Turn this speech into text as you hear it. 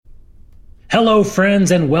Hello,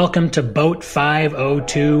 friends, and welcome to Boat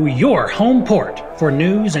 502, your home port for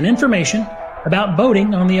news and information about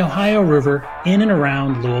boating on the Ohio River in and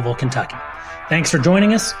around Louisville, Kentucky. Thanks for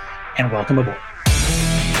joining us, and welcome aboard.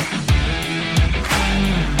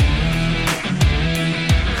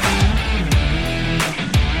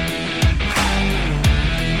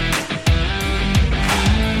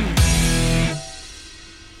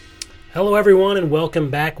 Hello, everyone, and welcome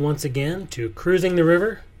back once again to Cruising the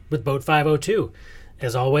River with Boat 502.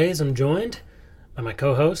 As always, I'm joined by my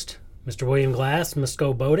co-host, Mr. William Glass,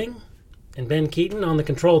 Musco Boating, and Ben Keaton on the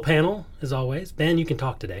control panel, as always. Ben, you can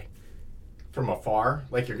talk today. From afar,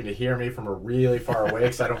 like you're going to hear me from a really far away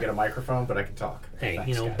because I don't get a microphone, but I can talk. Hey,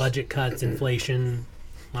 Thanks, guys. Budget cuts, inflation,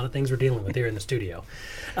 a lot of things we're dealing with here in the studio.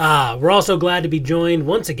 We're also glad to be joined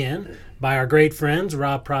once again by our great friends,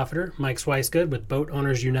 Rob Profiter, Mike Swicegood with Boat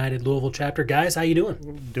Owners United Louisville Chapter. Guys, how you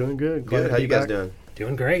doing? Doing good. Good. How you guys doing?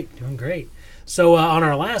 Doing great. So on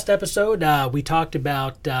our last episode, we talked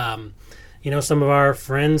about some of our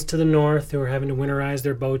friends to the north who are having to winterize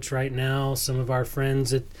their boats right now. Some of our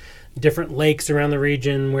friends at different lakes around the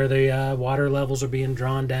region where the water levels are being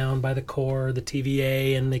drawn down by the Corps, the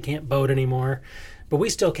TVA, and they can't boat anymore. But we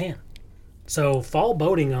still can. So fall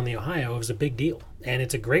boating on the Ohio is a big deal, and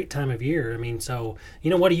it's a great time of year. I mean,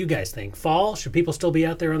 what do you guys think? Fall, should people still be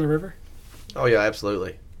out there on the river? Oh, yeah,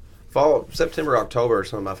 absolutely. Fall, September, October are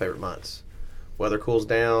some of my favorite months. Weather cools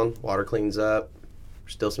down, water cleans up,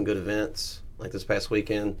 still some good events. Like this past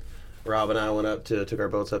weekend, Rob and I took our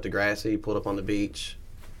boats up to Grassy, pulled up on the beach,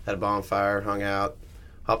 had a bonfire, hung out,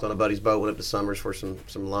 hopped on a buddy's boat, went up to Summers for some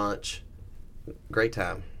lunch. Great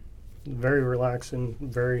time. Very relaxing,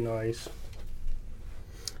 very nice.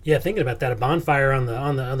 Yeah, thinking about that, a bonfire on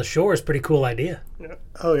the shore is a pretty cool idea. Yeah.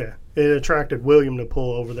 Oh yeah, it attracted William to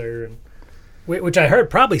pull over there, and which I heard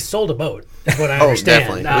probably sold a boat. Is what I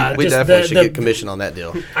understand. Definitely. We definitely should get commission on that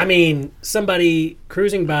deal. I mean, somebody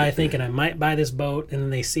cruising by thinking I might buy this boat, and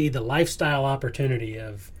then they see the lifestyle opportunity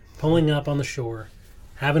of pulling up on the shore,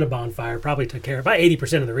 having a bonfire, probably took care of about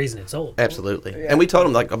 80% of the reason it sold. Absolutely. Yeah. And we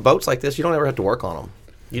told them, boats like this, you don't ever have to work on them.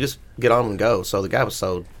 You just get on them and go. So the guy was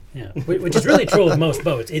sold. Yeah, which is really true of most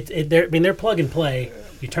boats. They're plug and play.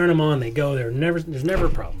 You turn them on, they go. There's never a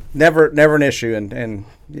problem. Never an issue, and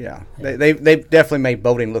yeah. They definitely made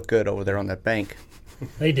boating look good over there on that bank.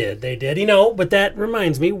 They did. But that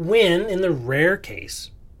reminds me, when in the rare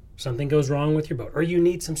case something goes wrong with your boat, or you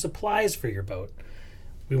need some supplies for your boat,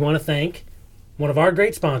 we want to thank one of our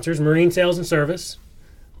great sponsors, Marine Sales and Service.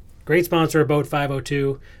 Great sponsor of Boat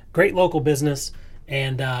 502. Great local business.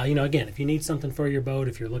 And, again, if you need something for your boat,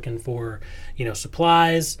 if you're looking for,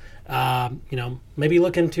 supplies, maybe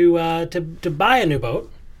looking to buy a new boat,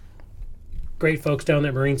 great folks down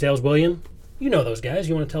there at Marine Sales. William, you know those guys.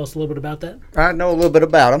 You want to tell us a little bit about that? I know a little bit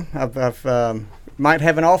about them. I've might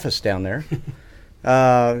have an office down there.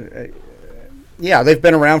 Yeah, they've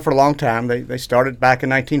been around for a long time. They started back in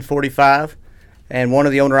 1945, and one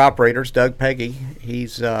of the owner-operators, Doug Peggy,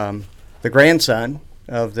 he's the grandson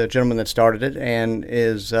of the gentleman that started it, and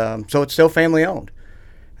is so it's still family owned.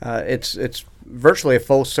 It's virtually a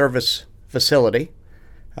full service facility.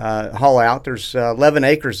 Haul out. There's 11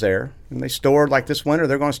 acres there, and they store, like this winter,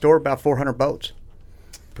 they're going to store about 400 boats.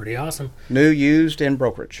 Pretty awesome. New, used, and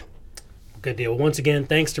brokerage. Good deal. Once again,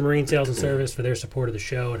 thanks to Marine Sales and Service for their support of the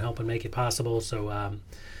show and helping make it possible. So,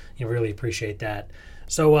 really appreciate that.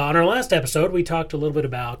 So on our last episode, we talked a little bit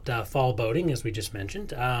about fall boating, as we just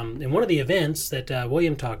mentioned. And one of the events that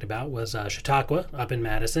William talked about was Chautauqua up in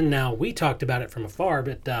Madison. Now, we talked about it from afar,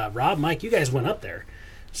 but Rob, Mike, you guys went up there.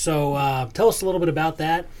 So tell us a lit'll bit about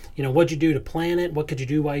that. What'd you do to plan it? What could you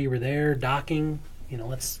do while you were there? Docking?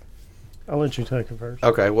 I'll let you take it first.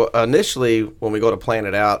 Okay. Well, initially, when we go to plan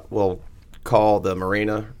it out, we'll call the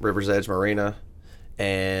marina, River's Edge Marina,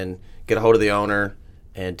 and get a hold of the owner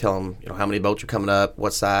and tell them, how many boats are coming up,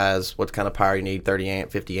 what size, what kind of power you need, 30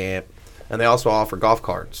 amp, 50 amp. And they also offer golf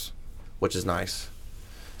carts, which is nice.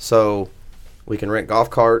 So we can rent golf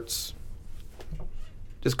carts.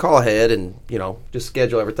 Just call ahead and, just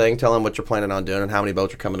schedule everything. Tell them what you're planning on doing and how many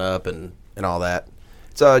boats are coming up and all that.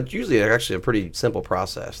 It's usually actually a pretty simple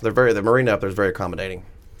process. The marina up there is very accommodating.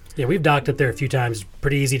 Yeah, we've docked up there a few times.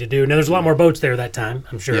 Pretty easy to do. Now, there's a lot more boats there that time,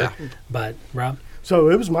 I'm sure. Yeah. But, Rob?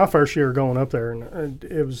 So it was my first year going up there, and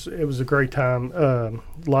it was a great time. A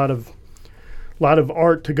lot of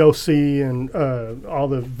art to go see, and all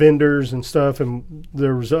the vendors and stuff. And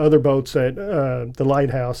there was other boats at the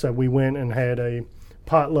lighthouse that we went and had a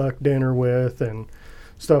potluck dinner with and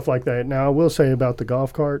stuff like that. Now I will say about the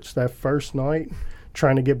golf carts, that first night,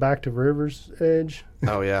 trying to get back to River's Edge.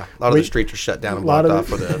 Oh yeah, a lot of the streets are shut down and A lot blocked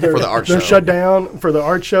of off for the art show. They're shut down for the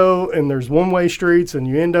art show, and there's one-way streets, and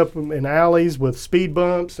you end up in alleys with speed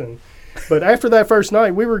bumps. But after that first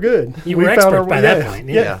night, we were good. You we were experts by that point.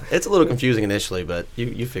 Yeah, it's a little confusing initially, but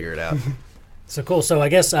you figure it out. So cool. So I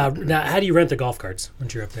guess now, how do you rent the golf carts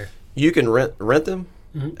once you're up there? You can rent them.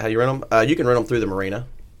 Mm-hmm. How do you rent them? You can rent them through the marina,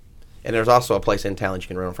 and there's also a place in town that you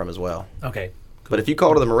can rent them from as well. Okay. But if you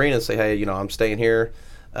call to the marina and say, hey, I'm staying here,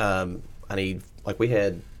 I need, like, we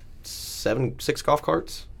had 6 golf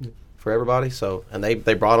carts for everybody. So, and they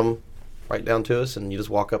brought them right down to us, and you just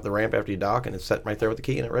walk up the ramp after you dock, and it's set right there with the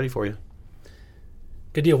key and it's ready for you.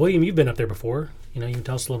 Good deal. William, you've been up there before. You can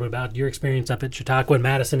tell us a little bit about your experience up at Chautauqua and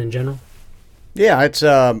Madison in general. Yeah, it's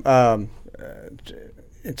a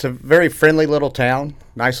very friendly little town.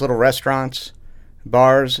 Nice little restaurants,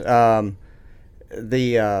 bars.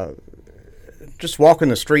 Just walking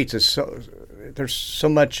the streets is there's so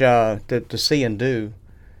much to see and do,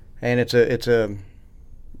 and it's a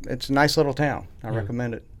nice little town. I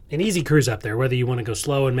recommend it. An easy cruise up there, whether you want to go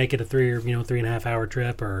slow and make it a 3.5 hour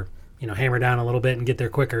trip, or hammer down a little bit and get there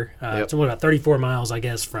quicker. It's about 34 miles, I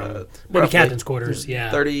guess, from maybe captain's quarters.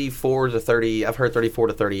 Yeah, 34 to 30. I've heard 34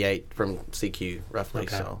 to 38 from CQ roughly.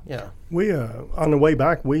 Okay. So yeah. We on the way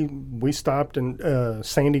back, we stopped in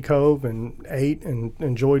Sandy Cove and ate and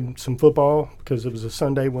enjoyed some football because it was a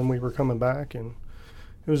Sunday when we were coming back, and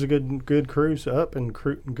it was a good cruise up and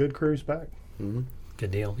good cruise back. Mm-hmm. Good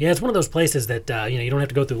deal. Yeah, it's one of those places that you don't have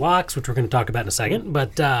to go through locks, which we're going to talk about in a second,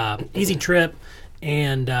 but easy trip.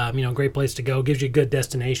 And, great place to go. Gives you a good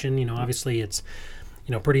destination. Obviously it's,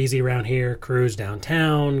 pretty easy around here. Cruise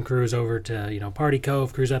downtown, cruise over to, Party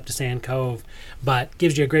Cove, cruise up to Sand Cove. But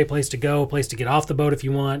gives you a great place to go, a place to get off the boat if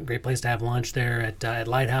you want. Great place to have lunch there at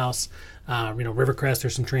Lighthouse. Rivercrest,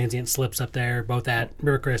 there's some transient slips up there, both at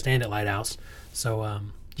Rivercrest and at Lighthouse. So,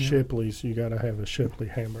 Shipley's, you got to have a Shipley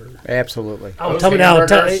hamburger. Absolutely. oh, Those tell me now.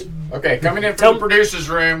 Okay, coming in from the producer's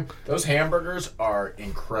room, those hamburgers are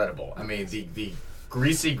incredible. I mean, the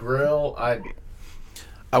greasy grill, I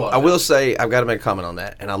will say, I've got to make a comment on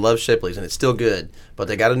that, and I love Shipley's, and it's still good, but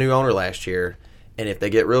they got a new owner last year, and if they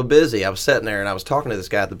get real busy, I was sitting there, and I was talking to this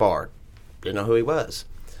guy at the bar. Didn't know who he was.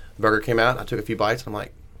 The burger came out, I took a few bites, and I'm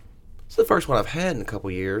like, it's the first one I've had in a couple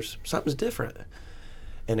years. Something's different.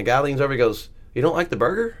 And the guy leans over, he goes, you don't like the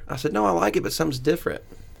burger? I said, no, I like it, but something's different.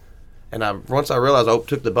 And once I realized I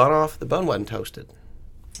took the bun off, the bun wasn't toasted.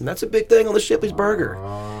 And that's a big thing on the Shipley's burger.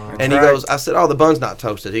 And he goes, I said, oh, the bun's not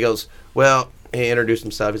toasted. He goes, well, he introduced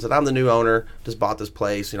himself. He said, I'm the new owner, just bought this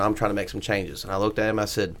place. I'm trying to make some changes. And I looked at him, I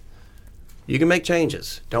said, you can make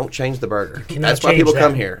changes. Don't change the burger. That's why people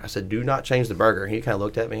come here. I said, do not change the burger. And he kind of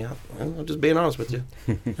looked at me. I'm just being honest with you.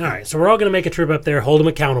 All right, so we're all going to make a trip up there, hold them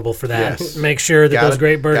accountable for that. Yes. Make sure that those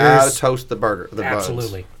great burgers. Gotta toast the burger, the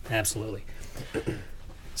Absolutely, absolutely.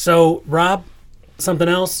 So, Rob, something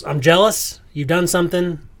else. I'm jealous. You've done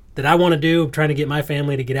something that I want to do. I'm trying to get my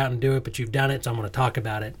family to get out and do it, but you've done it, so I'm going to talk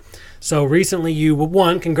about it. So recently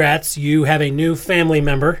congrats, you have a new family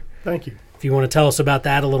member. Thank you. If you want to tell us about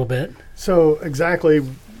that a little bit. So exactly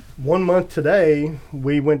 1 month today,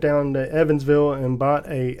 we went down to Evansville and bought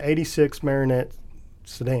a 86 Marinette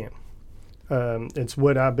sedan. It's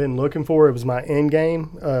what I've been looking for. It was my end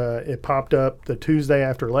game. It popped up the Tuesday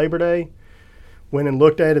after Labor Day. Went and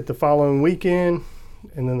looked at it the following weekend,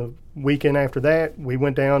 and then the weekend after that, we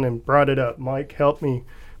went down and brought it up. Mike helped me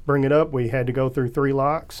bring it up. We had to go through 3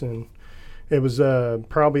 locks, and it was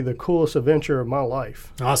probably the coolest adventure of my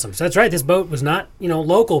life. Awesome. So that's right. This boat was not,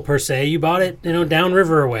 local per se. You bought it,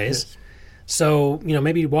 downriver a ways. Yes. So,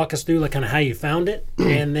 maybe walk us through like kind of how you found it,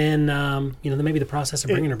 and then, then maybe the process of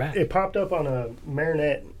bringing her back. It popped up on a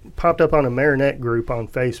Marinette group on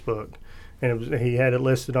Facebook, and he had it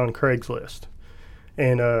listed on Craigslist.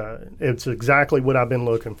 And it's exactly what I've been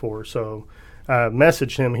looking for. So I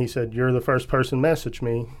messaged him. He said, you're the first person to message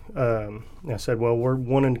me. I said, well, we're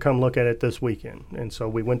wanting to come look at it this weekend. And so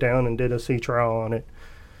we went down and did a sea trial on it.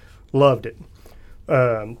 Loved it.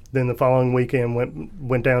 Then the following weekend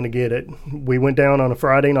went down to get it. We went down on a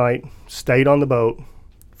Friday night, stayed on the boat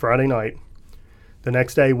Friday night. The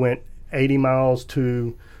next day went 80 miles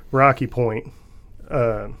to Rocky Point.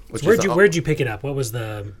 Where'd you pick it up? What was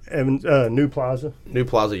the New Plaza? New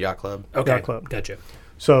Plaza Yacht Club. Okay, Yacht Club. Gotcha.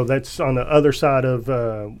 So that's on the other side of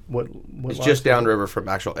what It's just downriver from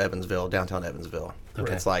actual Evansville, downtown Evansville.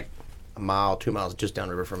 Okay. It's like a mile, 2 miles just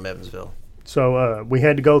downriver from Evansville. So we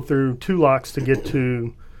had to go through 2 locks to get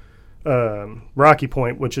to Rocky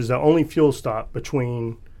Point, which is the only fuel stop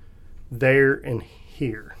between there and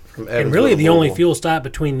here. And really the only fuel stop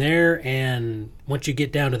between there and once you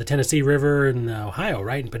get down to the Tennessee River and Ohio,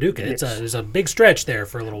 right, in Paducah, there's a big stretch there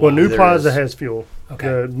for a little while. Well, New Plaza has fuel. Okay.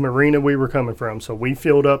 The marina we were coming from, so we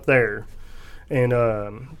filled up there. And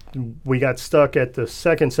we got stuck at the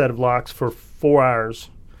second set of locks for 4 hours.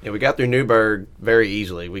 Yeah, we got through Newburgh very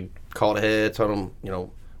easily. We called ahead, told them,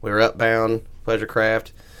 we were upbound, Pleasure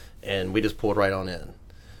Craft, and we just pulled right on in. And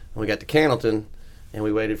we got to Cannleton, and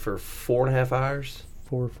we waited for 4.5 hours.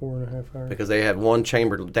 4.5 hours. Because they had one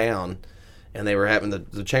chamber down, and they were having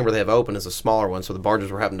the chamber they have open is a smaller one, so the barges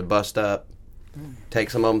were having to bust up, take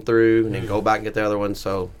some of them through, and then go back and get the other one.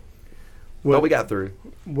 So, but we got through.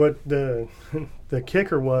 What the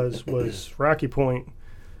kicker was Rocky Point.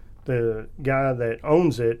 The guy that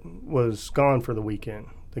owns it was gone for the weekend.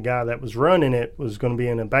 The guy that was running it was going to be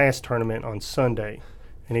in a bass tournament on Sunday,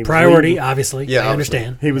 and he was priority, leaving, obviously. Yeah, I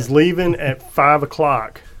understand. He was leaving at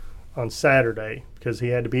 5:00 on Saturday because he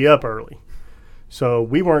had to be up early. So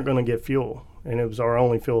we weren't going to get fuel, and it was our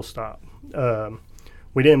only fuel stop.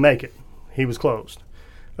 We didn't make it. He was closed.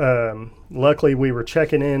 Luckily, we were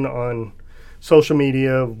checking in on social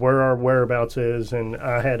media where our whereabouts is, and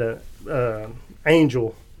I had a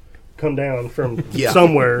angel come down from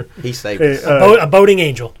somewhere. He saved us. A boating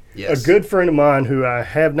angel. Yes. A good friend of mine who I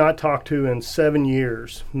have not talked to in 7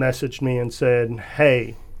 years messaged me and said,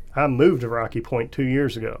 "Hey, I moved to Rocky Point 2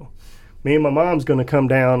 years ago. Me and my mom's going to come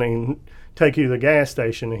down and take you to the gas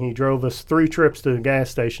station." And he drove us 3 trips to the gas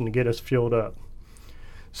station to get us fueled up.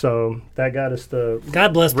 So that got us the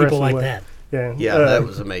God bless people like that. Yeah, Yeah, that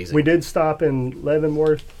was amazing. We did stop in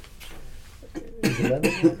Leavenworth. Is it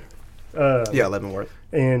Leavenworth? Yeah, Leavenworth.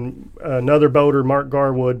 And another boater, Mark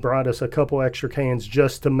Garwood, brought us a couple extra cans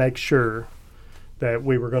just to make sure that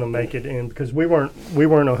we were going to make it in, because we weren't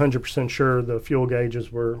 100% sure the fuel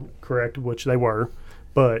gauges were correct, which they were.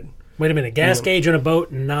 But wait a minute, gas gauge on a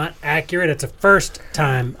boat not accurate? It's the first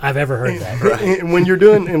time I've ever heard that. And when you're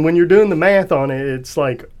doing the math on it, it's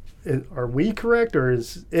like, are we correct, or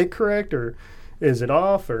is it correct, or is it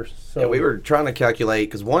off, or so? Yeah, we were trying to calculate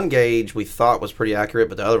because one gauge we thought was pretty accurate,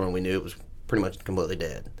 but the other one we knew it was pretty much completely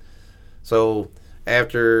dead. So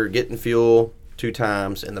after getting fuel 2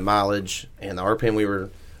 times and the mileage and the RPM we were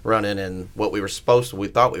running and what we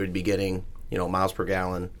thought we would be getting, miles per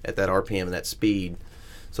gallon at that RPM and that speed.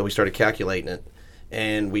 So we started calculating it,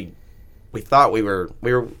 and we thought we were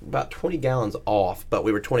about 20 gallons off, but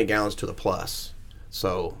we were 20 gallons to the plus.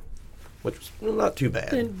 So, which was not too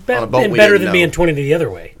bad. And better than being 20 the other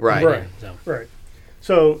way. Right. Right. So. Right.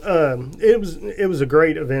 So it was a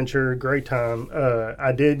great adventure, great time.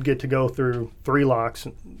 I did get to go through 3 locks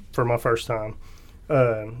for my first time.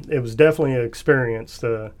 It was definitely an experience.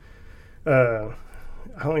 I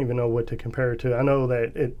don't even know what to compare it to. I know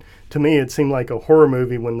that to me it seemed like a horror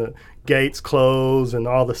movie when the gates close and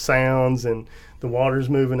all the sounds and the water's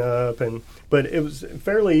moving up, but it was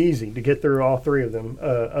fairly easy to get through all 3 of them,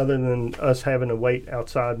 other than us having to wait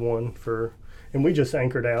outside one and we just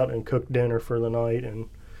anchored out and cooked dinner for the night and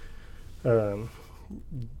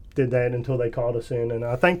did that until they called us in. And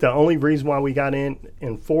I think the only reason why we got in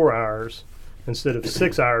 4 hours instead of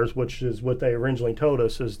 6 hours, which is what they originally told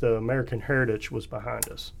us, is the American Heritage was behind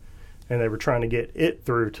us, and they were trying to get it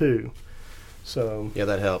through too. So yeah,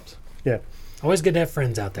 that helped. Yeah, always good to have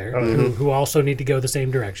friends out there who also need to go the same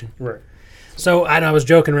direction. Right. So I was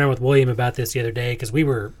joking around with William about this the other day because we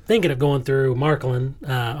were thinking of going through Markland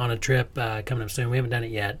on a trip coming up soon. We haven't done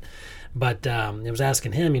it yet, but I was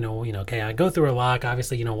asking him, okay, I go through a lock.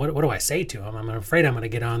 Obviously, what do I say to him? I'm afraid I'm going to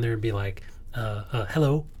get on there and be like,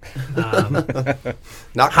 hello,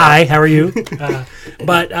 hi, how are you?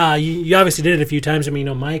 But you obviously did it a few times. I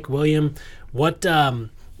mean, Mike, William, what's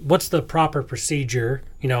the proper procedure?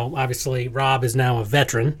 Obviously Rob is now a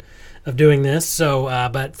veteran of doing this. So,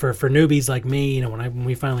 but for newbies like me, when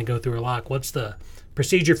we finally go through a lock, what's the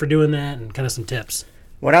procedure for doing that, and kind of some tips?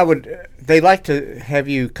 They like to have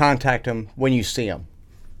you contact them when you see them.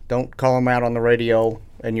 Don't call them out on the radio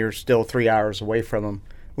and you're still 3 hours away from them.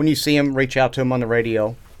 When you see them, reach out to them on the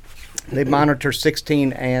radio. They monitor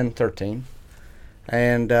 16 and 13,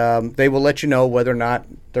 and they will let you know whether or not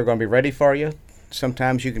they're going to be ready for you.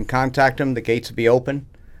 Sometimes you can contact them. The gates will be open.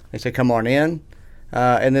 They say, come on in.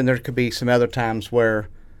 And then there could be some other times where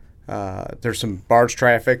there's some barge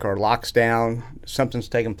traffic or locks down, something's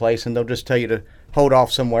taking place, and they'll just tell you to hold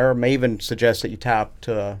off somewhere, or may even suggest that you tie up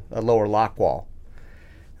to a lower lock wall.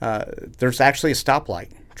 There's actually a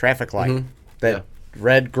stoplight, traffic light,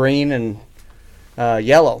 red, green, and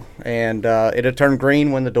yellow. And it'll turn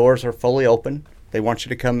green when the doors are fully open. They want you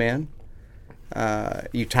to come in.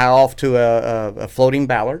 You tie off to a floating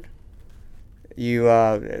ballard.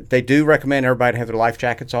 They do recommend everybody to have their life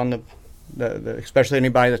jackets on especially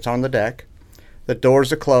anybody that's on the deck. The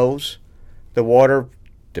doors are closed. The water,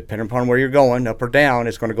 depending upon where you're going, up or down,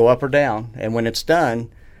 is going to go up or down. And when it's done,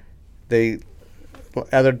 the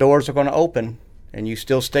other doors are going to open, and you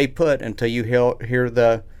still stay put until you hear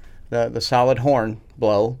the solid horn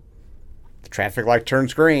blow. The traffic light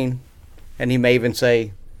turns green, and he may even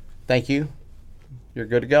say, "Thank you, you're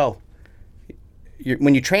good to go."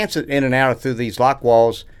 When you transit in and out through these lock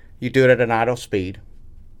walls, you do it at an idle speed,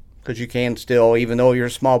 because you can still, even though you're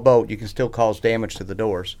a small boat, you can still cause damage to the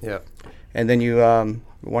doors. Yeah. And then you,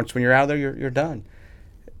 once when you're out of there, you're done.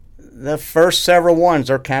 The first several ones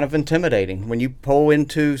are kind of intimidating. When you pull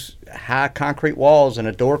into high concrete walls and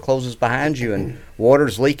a door closes behind you and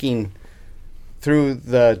water's leaking through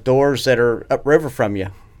the doors that are upriver from you,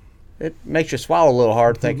 it makes you swallow a little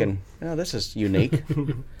hard, thinking, "Oh, this is unique."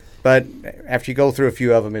 But after you go through a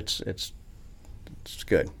few of them, it's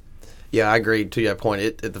good. Yeah, I agree to your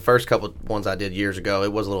point. The first couple of ones I did years ago,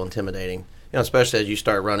 it was a little intimidating. Especially as you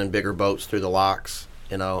start running bigger boats through the locks.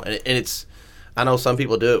 And it's, I know some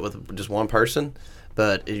people do it with just one person,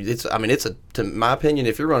 but to my opinion,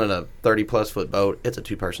 if you're running a 30+ foot boat, it's a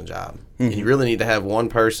 2-person job. Mm-hmm. And you really need to have one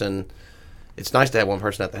person. It's nice to have one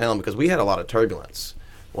person at the helm, because we had a lot of turbulence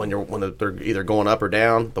when they're either going up or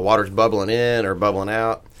down. The water's bubbling in or bubbling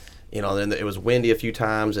out. Then it was windy a few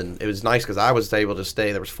times, and it was nice because I was able to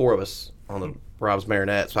stay. There was 4 of us on the Rob's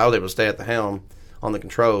Marinette, so I was able to stay at the helm on the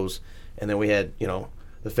controls, and then we had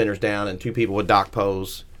the fenders down, and 2 people would dock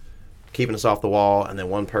pose, keeping us off the wall, and then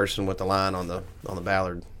 1 person with the line on the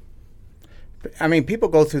ballard. I mean, people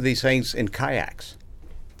go through these things in kayaks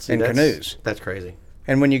and canoes. That's crazy.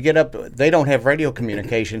 And when you get up, they don't have radio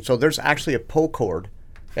communication, so there's actually a pull cord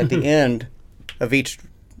at the end of each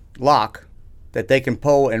lock that they can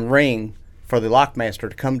pull and ring for the lockmaster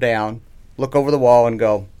to come down, look over the wall, and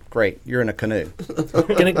go, "Great, you're in a canoe."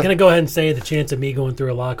 Can I go ahead and say the chance of me going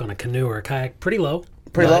through a lock on a canoe or a kayak, pretty low.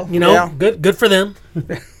 Pretty low? Yeah. Good for them.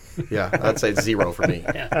 Yeah, I'd say 0 for me.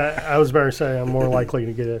 Yeah. I was about to say I'm more likely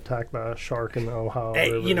to get attacked by a shark in the Ohio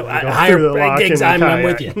River. I'm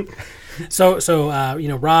with you. So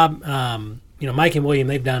Rob, Mike and William,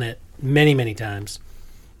 they've done it many, many times.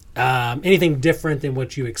 Anything different than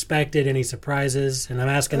what you expected? Any surprises? And I'm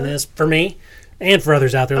asking this for me and for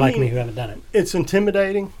others out there me who haven't done it. It's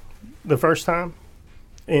intimidating the first time,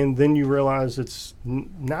 and then you realize it's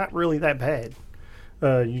not really that bad.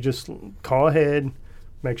 You just call ahead,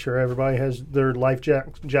 make sure everybody has their life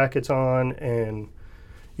jackets on, and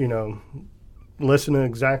listen to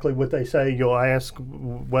exactly what they say. You'll ask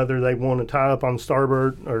whether they want to tie up on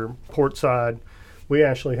starboard or port side. We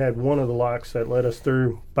actually had one of the locks that let us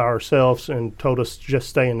through by ourselves and told us to just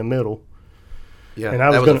stay in the middle. Yeah, and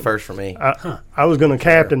that was the first for me. I was going to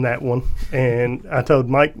captain that one, and I told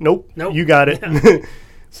Mike, nope. You got it. Yeah.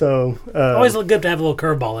 So always look good to have a little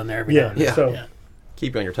curveball in there every now and then. So,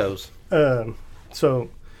 keep you on your toes. So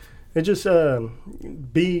it just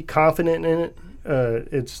be confident in it.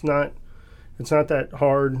 It's not that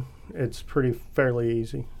hard. It's fairly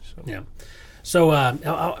easy. So. Yeah. So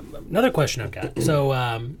another question I've got. So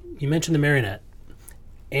you mentioned the Marinette,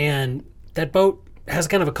 and that boat has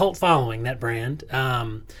kind of a cult following, that brand.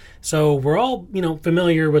 So we're all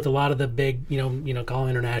familiar with a lot of the big call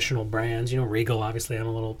international brands. Regal, obviously, I'm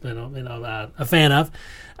a little a fan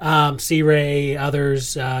of. Sea Ray, others.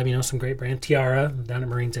 Some great brands. Tiara down at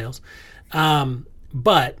Marine Sales.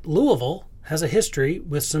 But Louisville has a history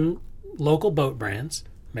with some local boat brands.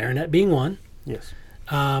 Marinette being one. Yes.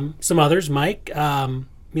 Some others, Mike.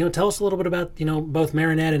 Tell us a little bit about both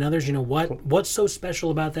Marinette and others. What's so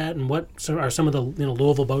special about that, and what are some of the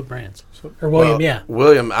Louisville boat brands? Or William,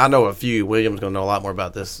 William, I know a few. William's going to know a lot more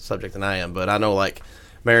about this subject than I am, but I know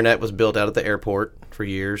Marinette was built out at the airport for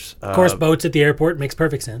years. Of course, boats at the airport makes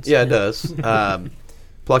perfect sense. Yeah, it does.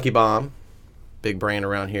 Plucky Bomb, big brand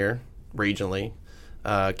around here regionally.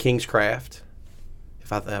 King's Craft.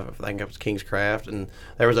 I think it was King's Craft, and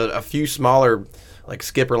there was a few smaller, like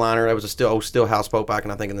Skipper Liner. That was a still houseboat back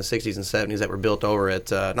in, I think, in the 60s and 70s that were built over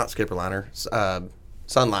at not Skipper Liner,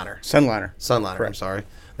 Sunliner. Correct. I'm sorry,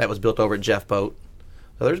 that was built over at Jeff Boat.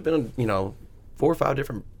 So there's been 4 or 5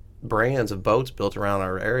 different brands of boats built around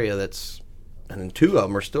our area. And 2 of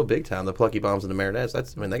them are still big time. The Plucky Bombs and the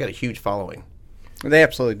Marinettes. They got a huge following. They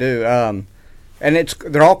absolutely do. And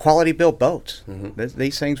they're all quality built boats. Mm-hmm.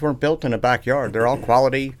 These things weren't built in a backyard. They're all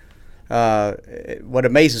quality. What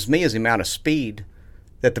amazes me is the amount of speed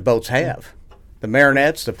that the boats have. The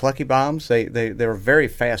Marinettes, the Plucky Bombs, they're very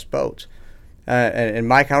fast boats. And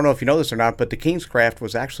Mike, I don't know if you know this or not, but the King's Craft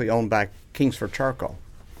was actually owned by Kingsford Charcoal.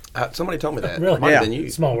 Somebody told me that. Really? Might have been you.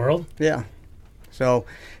 Small world. Yeah. So,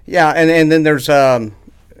 yeah, and then there's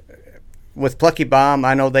with Plucky Bomb,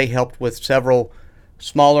 I know they helped with several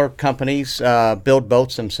smaller companies build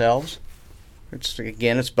boats themselves.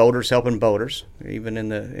 It's boaters helping boaters, even in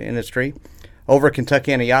the industry. Over at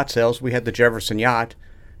Kentuckiana Yacht Sales, we had the Jefferson Yacht,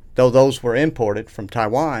 though those were imported from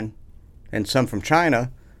Taiwan and some from China,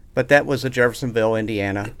 but that was a Jeffersonville,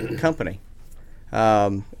 Indiana company.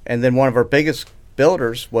 And then one of our biggest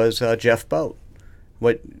builders was Jeff Boat,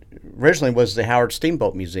 what originally was the Howard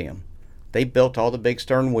Steamboat Museum. They built all the big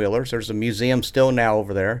stern wheelers. There's a museum still now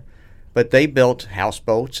over there, but they built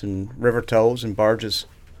houseboats and river tows and barges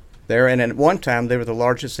there. And at one time, they were the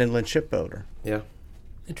largest inland shipbuilder. Yeah.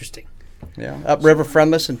 Interesting. Yeah. Upriver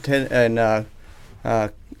from us in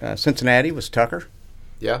Cincinnati was Tucker.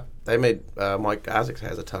 Yeah. They made Mike Isaacs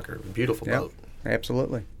has a Tucker, beautiful boat.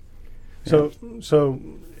 Absolutely. So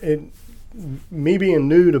me being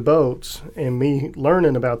new to boats and me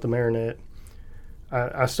learning about the Marinette,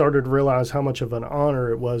 I started to realize how much of an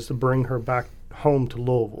honor it was to bring her back home to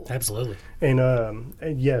Louisville. Absolutely. And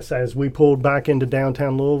yes, as we pulled back into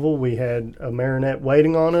downtown Louisville, we had a Marinette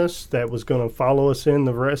waiting on us that was going to follow us in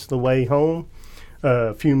the rest of the way home.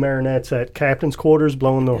 A few Marinettes at captain's quarters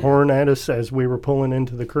blowing the horn at us as we were pulling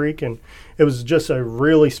into the creek, and it was just a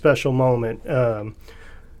really special moment.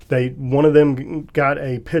 One of them got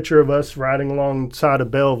a picture of us riding alongside a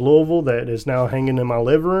Belle of Louisville that is now hanging in my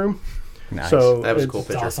living room. Nice. So That was a cool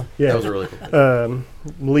picture. Awesome. Yeah. That was a really cool picture.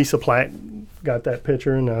 Lisa Platt got that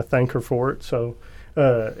picture, and I thank her for it. So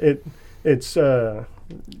it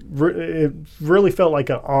really felt like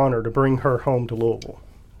an honor to bring her home to Louisville.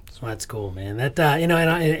 Well, that's cool, man. That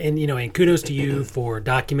and kudos to you for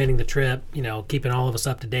documenting the trip. Keeping all of us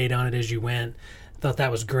up to date on it as you went. Thought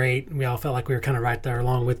that was great. We all felt like we were kind of right there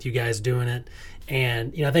along with you guys doing it,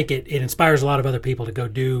 and I think it inspires a lot of other people to go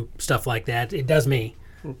do stuff like that. It does me,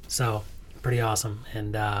 so pretty awesome.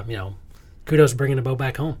 And kudos for bringing the boat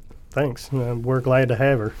back home. Thanks. We're glad to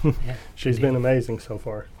have her. Yeah, She's been amazing so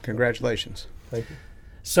far. Congratulations. Thank you.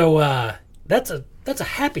 So that's a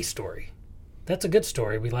happy story. That's a good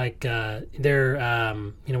story. We like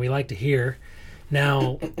we like to hear.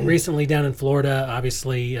 Now, recently down in Florida,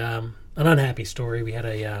 obviously an unhappy story. We had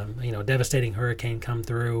a devastating hurricane come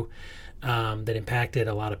through that impacted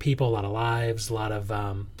a lot of people, a lot of lives, a lot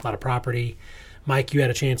of property. Mike, you had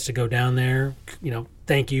a chance to go down there.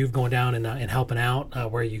 Thank you for going down and helping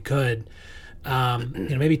out where you could.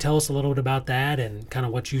 Maybe tell us a little bit about that and kind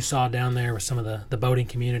of what you saw down there with some of the boating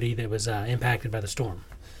community that was impacted by the storm.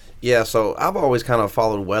 Yeah, so I've always kind of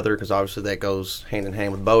followed weather because obviously that goes hand in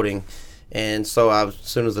hand with boating. And so as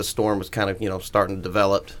soon as the storm was kind of, starting to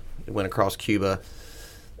develop, it went across Cuba.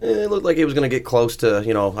 It looked like it was going to get close to, I've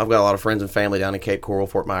got a lot of friends and family down in Cape Coral,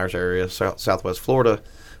 Fort Myers area, southwest Florida.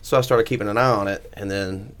 So I started keeping an eye on it. And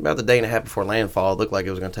then about the day and a half before landfall, it looked like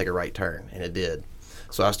it was going to take a right turn, and it did.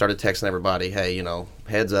 So I started texting everybody, hey,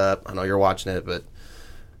 heads up. I know you're watching it.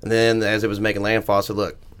 And then as it was making landfall, I said,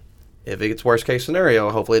 look, if it gets worst case scenario,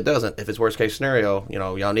 hopefully it doesn't. If it's worst case scenario,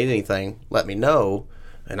 y'all need anything, let me know,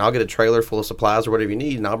 and I'll get a trailer full of supplies or whatever you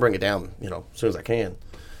need, and I'll bring it down, as soon as I can.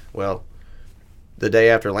 Well, the day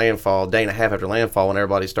and a half after landfall, when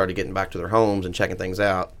everybody started getting back to their homes and checking things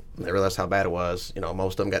out, they realized how bad it was.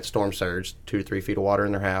 Most of them got storm surged, 2 to 3 feet of water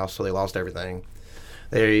in their house, so they lost everything.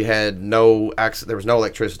 They had no access. There was no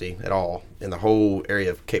electricity at all in the whole area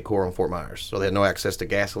of Cape Coral and Fort Myers, so they had no access to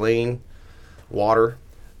gasoline, water.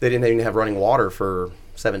 They didn't even have running water for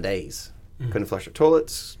 7 days. Couldn't flush their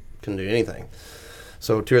toilets, couldn't do anything.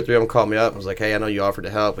 So 2 or 3 of them called me up and was like, hey, I know you offered to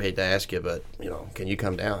help. We hate to ask you, but, can you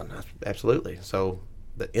come down? Absolutely. So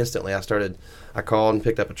instantly I called and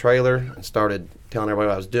picked up a trailer and started telling everybody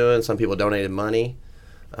what I was doing. Some people donated money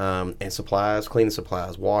and supplies, cleaning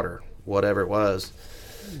supplies, water, whatever it was.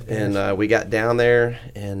 And we got down there,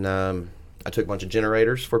 and I took a bunch of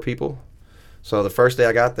generators for people. So the first day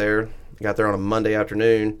I got there on a Monday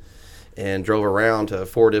afternoon and drove around to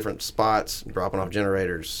 4 different spots, dropping off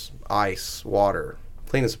generators, ice, water,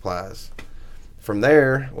 cleaning supplies. From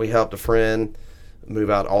there, we helped a friend move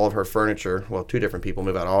out all of her furniture. Well, 2 different people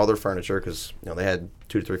move out all their furniture because they had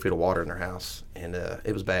 2 to 3 feet of water in their house, and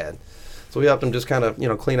it was bad. So we helped them just kind of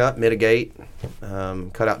clean up, mitigate,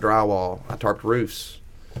 cut out drywall. I tarped roofs.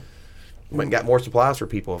 Went and got more supplies for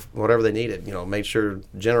people, whatever they needed. Made sure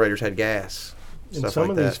generators had gas. And some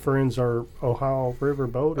of these friends are Ohio River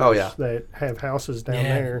boaters that have houses down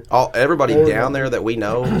there. Everybody down there that we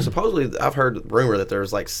know, supposedly I've heard rumor that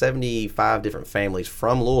there's like 75 different families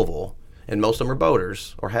from Louisville, and most of them are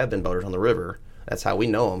boaters or have been boaters on the river. That's how we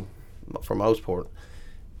know them from Oseport,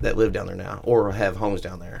 that live down there now or have homes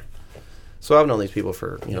down there. So I've known these people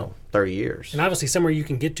for 30 years. And obviously somewhere you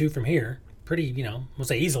can get to from here. pretty, we'll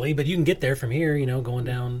say easily, but you can get there from here, going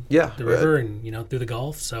down Yeah, the river and, through the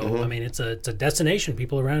Gulf. So, I mean, it's a destination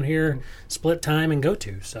people around here split time and go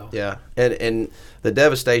to. So yeah, and the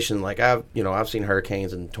devastation, like I've seen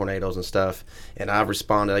hurricanes and tornadoes and stuff, and I've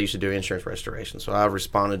responded. I used to do insurance restoration, so I've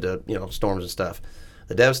responded to, storms and stuff.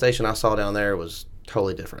 The devastation I saw down there was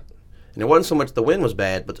totally different. And it wasn't so much the wind was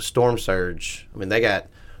bad, but the storm surge. I mean,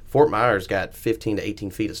 Fort Myers got 15 to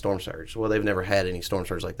 18 feet of storm surge. Well, they've never had any storm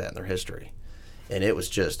surge like that in their history. And it was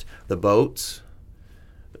just the boats.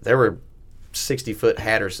 There were 60-foot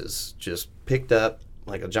Hatterses just picked up,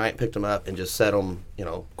 like a giant picked them up and just set them,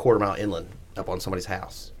 quarter mile inland up on somebody's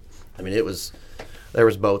house. I mean, there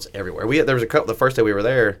was boats everywhere. There was a couple, the first day we were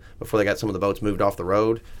there, before they got some of the boats moved off the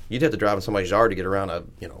road, you'd have to drive in somebody's yard to get around a,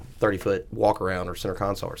 30-foot walk around or center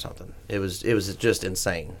console or something. It was just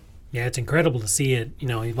insane. Yeah, it's incredible to see it.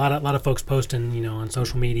 A lot of folks posting, on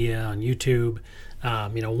social media, on YouTube.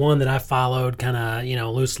 One that I followed kind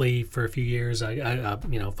of, loosely for a few years.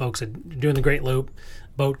 Folks are doing the Great Loop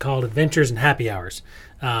boat called Adventures and Happy Hours.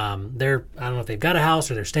 I don't know if they've got a house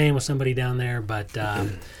or they're staying with somebody down there, but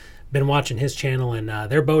been watching his channel, and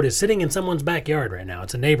their boat is sitting in someone's backyard right now.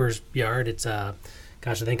 It's a neighbor's yard. It's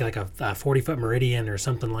I think like a 40-foot Meridian or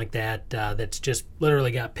something like that. That's just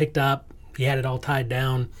literally got picked up. He had it all tied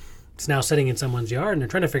down. It's now sitting in someone's yard, and they're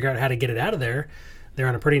trying to figure out how to get it out of there. They're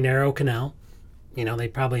on a pretty narrow canal. They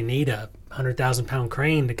probably need a 100,000-pound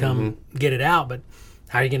crane to come get it out, but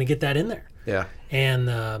how are you going to get that in there? Yeah. And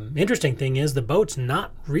the interesting thing is the boat's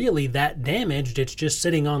not really that damaged. It's just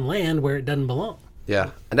sitting on land where it doesn't belong.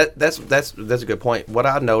 Yeah, and that's a good point. What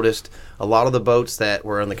I noticed, a lot of the boats that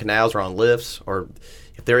were on the canals are on lifts, or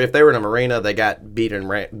if they were in a marina, they got beat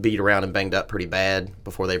around and banged up pretty bad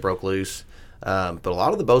before they broke loose. But a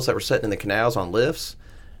lot of the boats that were sitting in the canals on lifts,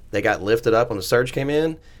 they got lifted up when the surge came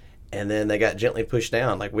in, and then they got gently pushed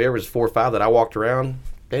down. Like there was 4 or 5 that I walked around,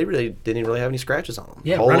 they really didn't really have any scratches on them.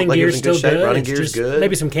 Yeah, running gear's still good. Running gear's good.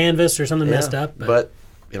 Maybe some canvas or something messed up. But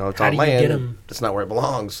it's on land. It's not where it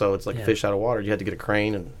belongs, so it's like a fish out of water. You had to get a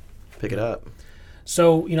crane and pick it up.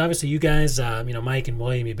 So, obviously you guys, Mike and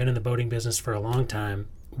William, you've been in the boating business for a long time.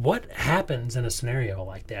 What happens in a scenario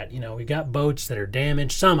like that? We've got boats that are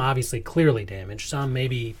damaged, some obviously clearly damaged, some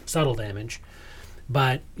maybe subtle damage.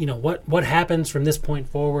 But, what happens from this point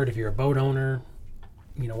forward if you're a boat owner?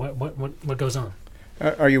 What goes on?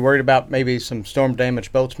 Are you worried about maybe some storm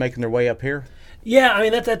damaged boats making their way up here? Yeah, I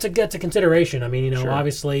mean that's a consideration. I mean, Sure.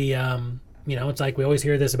 Obviously, it's like we always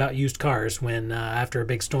hear this about used cars when after a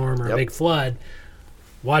big storm or a big flood.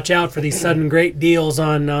 Watch out for these sudden great deals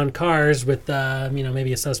on cars with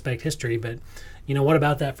maybe a suspect history. But what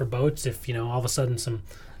about that for boats? If all of a sudden some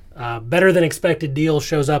better than expected deal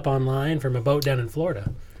shows up online from a boat down in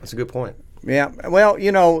Florida. That's a good point. Yeah, well,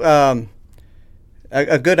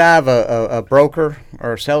 a good eye of a broker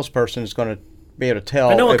or a salesperson is going to be able to tell.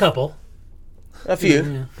 I know a couple. A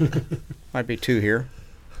few. Yeah. Might be 2 here.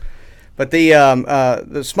 But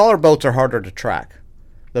the smaller boats are harder to track.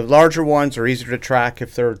 The larger ones are easier to track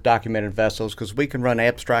if they're documented vessels because we can run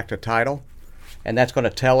abstract of title, and that's going to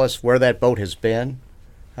tell us where that boat has been,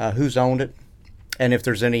 who's owned it, and if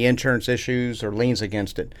there's any insurance issues or liens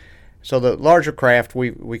against it. So the larger craft,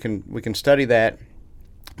 we can study that.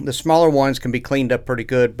 The smaller ones can be cleaned up pretty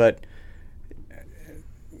good, but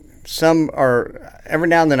some are, every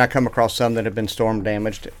now and then I come across some that have been storm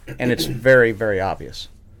damaged, and it's very, very obvious.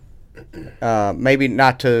 Maybe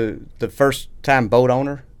not to the first-time boat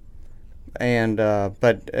owner,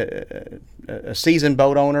 but a seasoned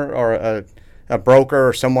boat owner or a broker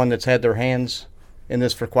or someone that's had their hands in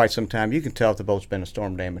this for quite some time, you can tell if the boat's been a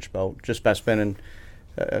storm-damaged boat just by spending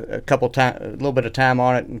a little bit of time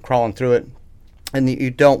on it and crawling through it. And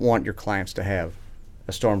you don't want your clients to have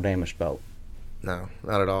a storm-damaged boat. No,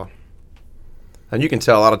 not at all. And you can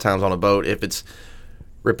tell a lot of times on a boat if it's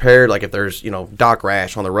repaired, like if there's, dock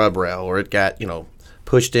rash on the rub rail or it got,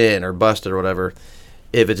 pushed in or busted or whatever.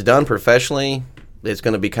 If it's done professionally, it's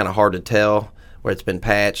going to be kind of hard to tell where it's been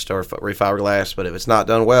patched or refiberglassed. But if it's not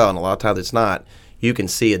done well, and a lot of times it's not, you can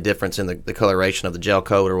see a difference in the coloration of the gel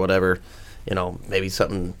coat or whatever. Maybe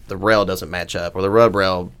something, the rail doesn't match up or the rub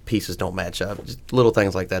rail pieces don't match up. Just little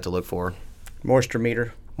things like that to look for. Moisture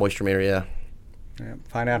meter. Yeah. Yeah,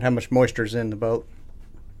 find out how much moisture is in the boat.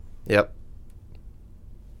 Yep.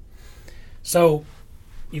 So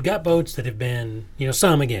you've got boats that have been,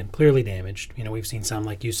 some, again, clearly damaged. We've seen some,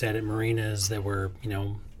 like you said, at marinas that were,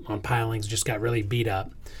 on pilings, just got really beat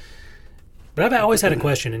up. But I've always had a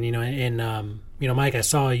question, and, Mike, I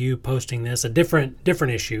saw you posting this, a different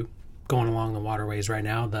issue going along the waterways right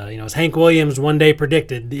now. As Hank Williams one day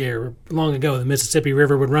predicted long ago, the Mississippi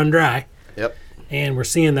River would run dry. Yep. And we're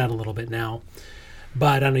seeing that a little bit now.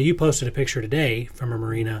 But I know you posted a picture today from a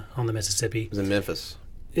marina on the Mississippi. It was in Memphis.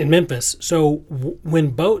 In Memphis. So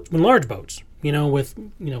when large boats, with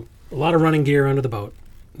a lot of running gear under the boat,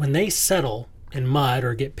 when they settle in mud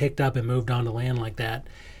or get picked up and moved onto land like that,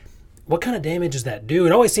 what kind of damage does that do?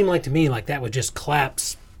 It always seemed like to me like that would just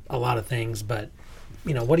collapse a lot of things. But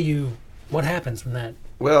what happens from that?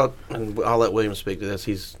 Well, and I'll let William speak to this.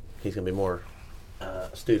 He's going to be more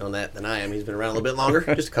astute on that than I am. He's been around a little bit longer,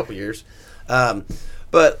 just a couple years.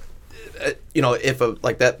 But if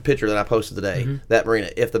like that picture that I posted today, that marina,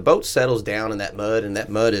 if the boat settles down in that mud and that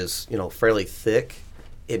mud is, fairly thick,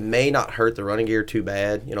 it may not hurt the running gear too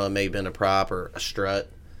bad. It may have been a prop or a strut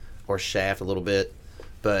or shaft a little bit.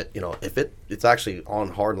 But, if it's actually on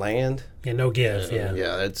hard land. Yeah, no give, yeah.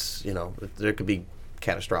 Yeah, it's, there could be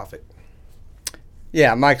catastrophic.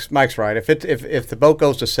 Yeah, Mike's right. If the boat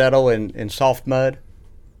goes to settle in soft mud,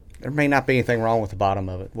 there may not be anything wrong with the bottom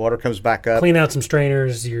of it. Water comes back up. Clean out some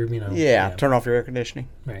strainers. Turn off your air conditioning.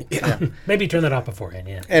 Right. Yeah. Maybe turn that off beforehand.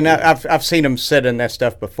 Yeah. And I've seen them sit in that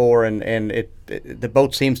stuff before, and the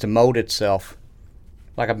boat seems to mold itself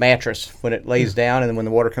like a mattress when it lays down, and then when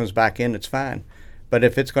the water comes back in, it's fine. But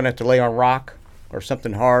if it's going to have to lay on rock or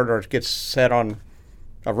something hard, or it gets set on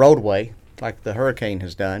a roadway like the hurricane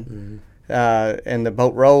has done, and the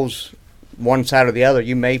boat rolls one side or the other,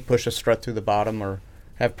 you may push a strut through the bottom or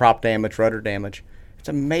have prop damage, rudder damage. It's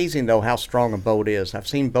amazing, though, how strong a boat is. I've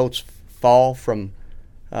seen boats fall from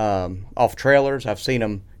off trailers. I've seen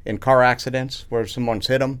them in car accidents where someone's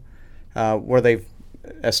hit them, where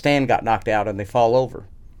a stand got knocked out and they fall over.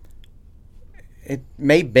 It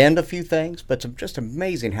may bend a few things, but it's just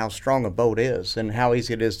amazing how strong a boat is and how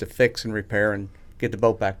easy it is to fix and repair and get the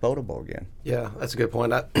boat back boatable again. Yeah, that's a good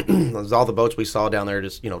point. All the boats we saw down there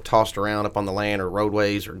just, tossed around up on the land or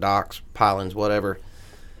roadways or docks, pilings, whatever.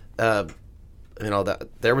 There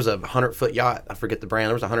was a 100-foot yacht. I forget the brand.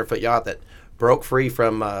 There was a 100-foot yacht that broke free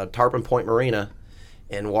from Tarpon Point Marina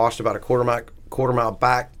and washed about a quarter mile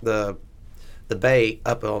back the bay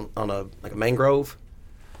up on a mangrove.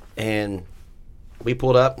 And we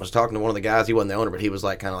pulled up, was talking to one of the guys. He wasn't the owner, but he was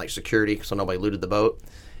kind of like security, so nobody looted the boat.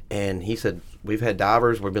 And he said, we've had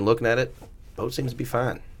divers, we've been looking at it, boat seems to be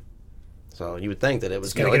fine. So you would think that it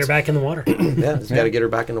was... Got to get her back in the water. Yeah, it's got to get her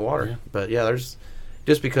back in the water. Yeah. But yeah,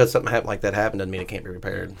 just because something like that happened doesn't mean it can't be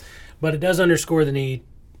repaired. But it does underscore the need,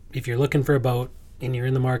 if you're looking for a boat and you're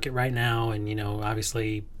in the market right now, and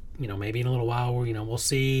obviously, maybe in a little while, we'll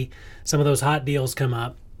see some of those hot deals come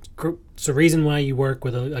up. It's the reason why you work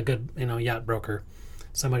with a good, yacht broker,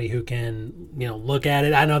 somebody who can, look at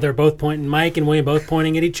it. I know they're both pointing, Mike and William both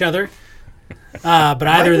pointing at each other. But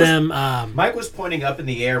either of them... Mike was pointing up in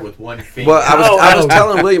the air with one finger. Well, I was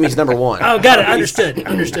telling William he's number one. Oh, got it. Understood.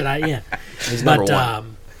 Yeah. He's number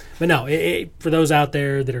one. But no, for those out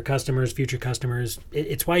there that are customers, future customers,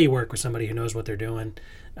 it's why you work with somebody who knows what they're doing,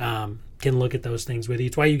 can look at those things with you.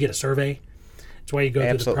 It's why you get a survey. It's why you go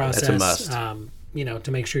through the process. That's a must.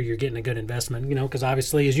 To make sure you're getting a good investment, because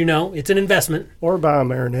obviously, as you know, it's an investment. Or buy a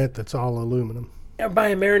Marinette that's all aluminum. Or buy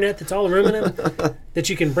a Marinette that's all aluminum that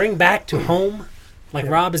you can bring back to home like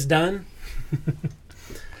Rob has done.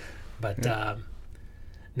 But,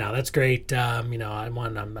 no, that's great. I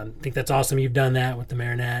think that's awesome you've done that with the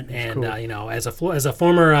Marinette. And, cool. As a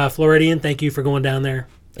former Floridian, thank you for going down there.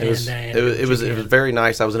 It was very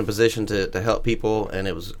nice. I was in a position to help people, and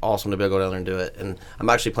it was awesome to be able to go down there and do it. And I'm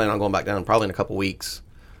actually planning on going back down probably in a couple weeks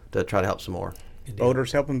to try to help some more.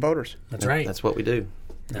 Boaters helping boaters. That's right. That's what we do.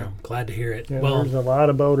 No, I'm glad to hear it. Yeah, there's a lot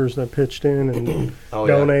of boaters that pitched in and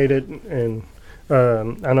donated. Yeah. And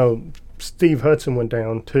I know Steve Hudson went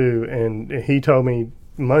down too, and he told me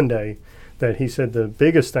Monday that he said the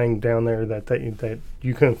biggest thing down there that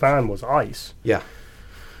you couldn't find was ice. Yeah.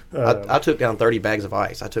 I took down 30 bags of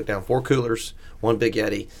ice. I took down 4 coolers, 1 big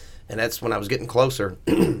Yeti, and that's when I was getting closer.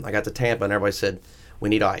 I got to Tampa, and everybody said, we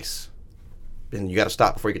need ice. And you got to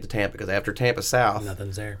stop before you get to Tampa, because after Tampa South,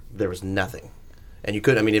 nothing's there. There was nothing. And you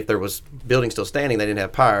couldn't, if there was buildings still standing, they didn't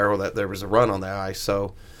have power, or that there was a run on the ice.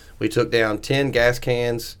 So we took down 10 gas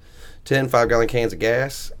cans, 10 5-gallon cans of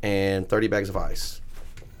gas, and 30 bags of ice.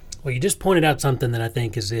 Well, you just pointed out something that I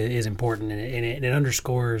think is important, and it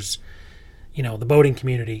underscores, the boating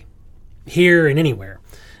community here and anywhere.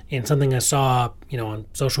 And something I saw, on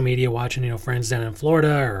social media, watching, friends down in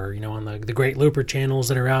Florida, or, on the great looper channels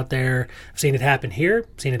that are out there. I've seen it happen here.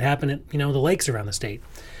 I've seen it happen at, the lakes around the state.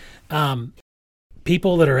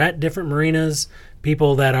 People that are at different marinas,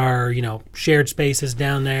 people that are, shared spaces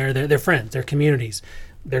down there, they're friends, they're communities.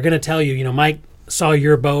 They're going to tell you, Mike saw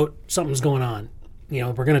your boat, something's going on.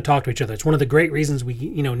 We're going to talk to each other. It's one of the great reasons we,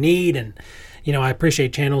 need and I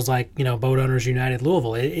appreciate channels like, Boat Owners United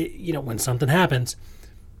Louisville. When something happens,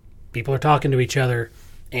 people are talking to each other,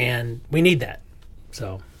 and we need that.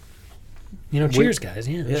 So, cheers, guys.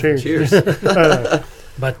 Yeah. Cheers.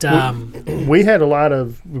 But we had a lot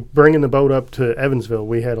of bringing the boat up to Evansville.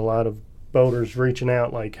 We had a lot of boaters reaching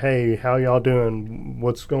out like, hey, how y'all doing?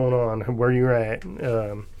 What's going on? Where you at?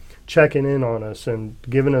 Checking in on us and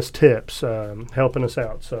giving us tips, helping us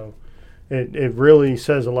out. So it really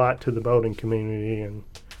says a lot to the boating community. And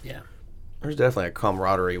yeah, there's definitely a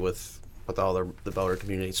camaraderie with all the boater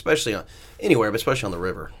community, especially anywhere, but especially on the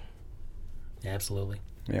river. Absolutely.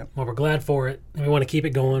 Yeah. Well, we're glad for it, and we want to keep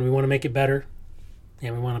it going. We want to make it better,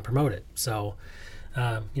 and we want to promote it. So,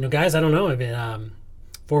 guys, I don't know.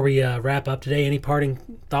 Before we wrap up today, any parting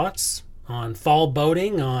thoughts on fall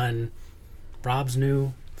boating, on Rob's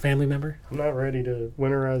new family member? I'm not ready to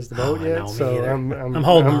winterize the boat yet, so I'm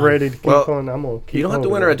holding on. ready to keep on. I'm gonna keep. You don't have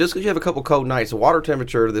to on winterize just because you have a couple cold nights. The water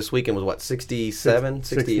temperature this weekend was what, 67,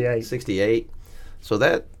 68. So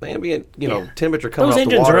that may be temperature coming Those off the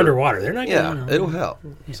engines water. are underwater. They're not. It'll help.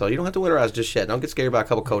 Yeah. So you don't have to winterize just yet. Don't get scared by a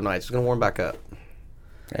couple cold nights. It's going to warm back up.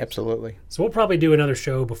 Absolutely. So we'll probably do another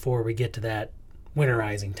show before we get to that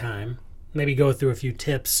winterizing time. Maybe go through a few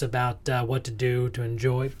tips about what to do to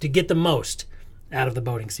enjoy, to get the most out of the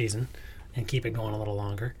boating season and keep it going a little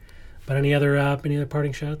longer. But any other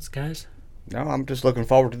parting shots, guys? No, I'm just looking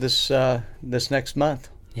forward to this next month.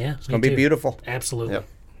 Yeah, it's going to be beautiful. Absolutely. Yep.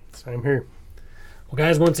 Same here. Well,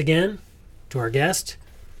 guys, once again, to our guest,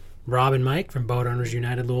 Rob and Mike from Boat Owners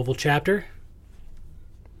United Louisville Chapter.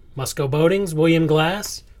 Must Go Boatings, William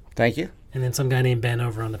Glass. Thank you. And then some guy named Ben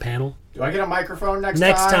over on the panel. Do I get a microphone next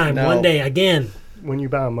time? No. One day, again. When you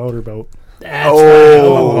buy a motorboat. That's right.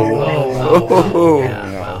 Oh.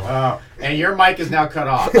 Yeah, wow. And your mic is now cut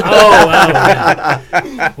off. Yeah.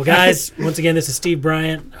 Well, guys, once again, this is Steve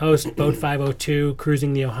Bryant, host, Boat 502,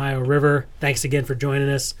 Cruising the Ohio River. Thanks again for joining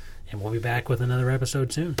us, and we'll be back with another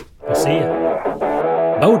episode soon. We'll see you.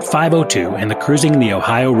 Boat 502 and the Cruising the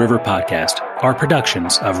Ohio River podcast are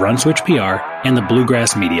productions of Run Switch PR and the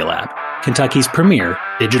Bluegrass Media Lab, Kentucky's premier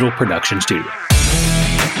digital production studio.